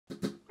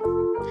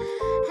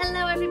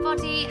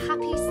everybody,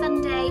 happy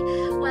Sunday.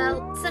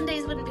 Well,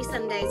 Sundays wouldn't be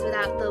Sundays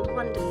without the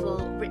wonderful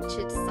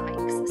Richard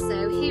Sykes.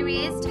 So here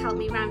he is to help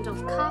me round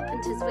off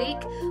Carpenters Week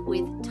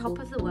with Top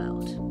of the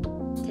World.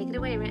 Take it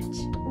away, Rich.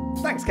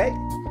 Thanks, Kate.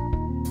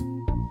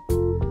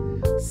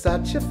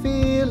 Such a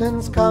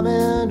feeling's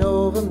coming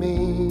over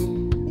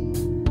me.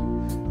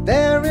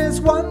 There is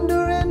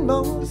wonder in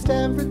most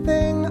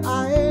everything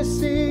I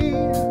see.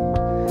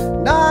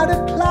 Not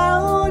a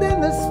cloud in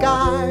the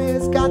sky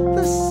has got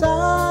the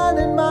sun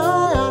in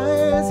my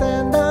eyes,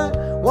 and I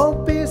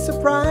won't be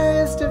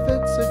surprised if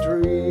it's a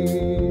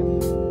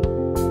dream.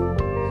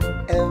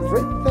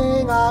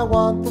 Everything I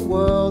want the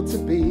world to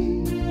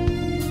be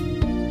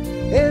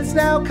is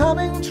now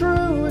coming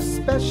true,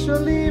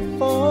 especially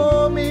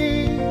for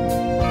me.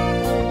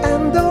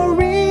 And the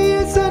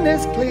reason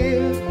is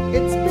clear,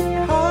 it's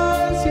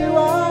because you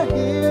are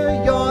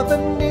here. You're the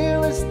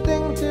nearest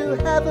thing to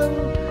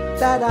heaven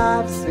that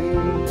I've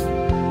seen.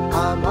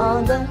 I'm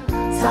on the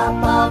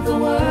top of the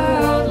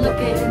world,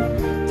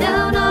 looking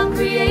down on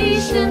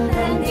creation,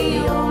 and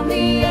the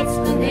only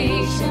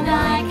explanation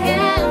I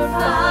can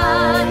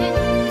find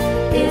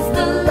is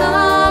the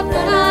love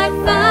that I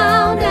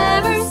found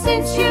ever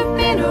since you've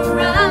been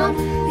around.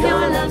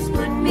 Your love's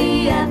put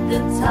me at the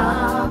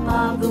top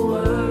of the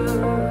world.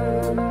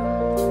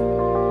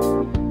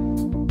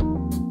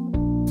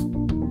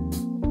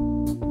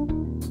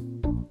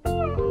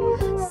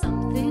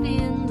 Something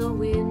in the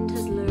wind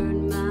has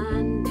learned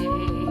my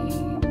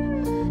name,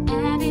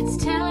 and it's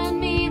telling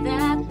me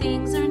that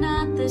things are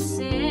not the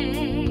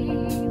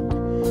same.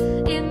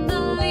 In the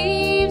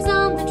leaves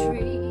on the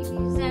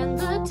trees and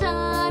the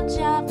touch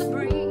of the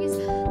breeze,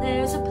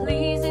 there's a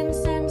pleasing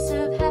sense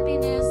of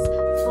happiness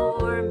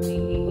for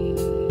me.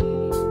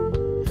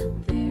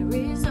 There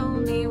is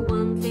only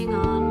one thing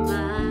on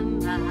my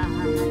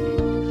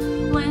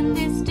mind. When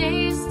this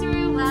day is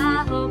through,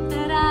 I hope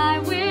that I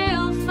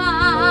will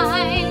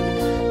find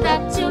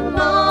that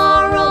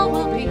tomorrow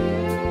will be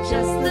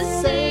just the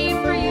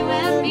same for you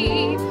and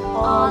me.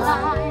 All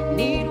I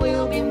need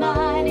will be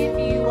mine if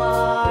you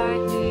are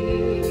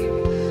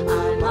here.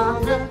 I'm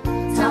on the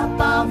Top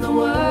of the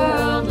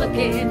world,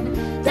 looking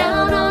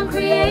down on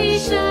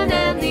creation,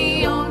 and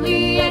the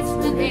only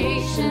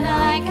explanation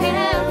I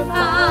can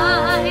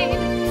find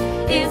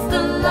is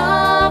the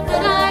love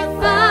that I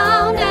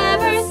found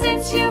ever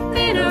since you've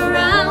been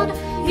around.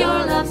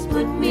 Your love's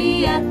put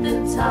me at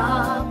the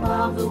top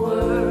of the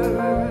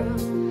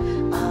world.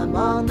 I'm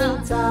on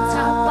the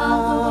Top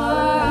of the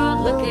world,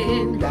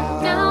 looking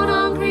down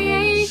on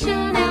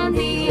creation, and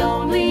the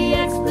only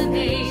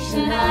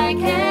explanation I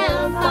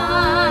can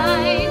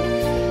find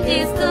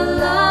is the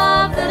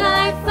love that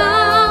I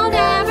found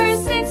ever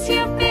since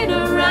you've been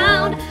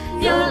around.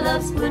 Your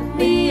love's put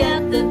me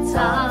at the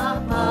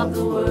top of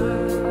the world.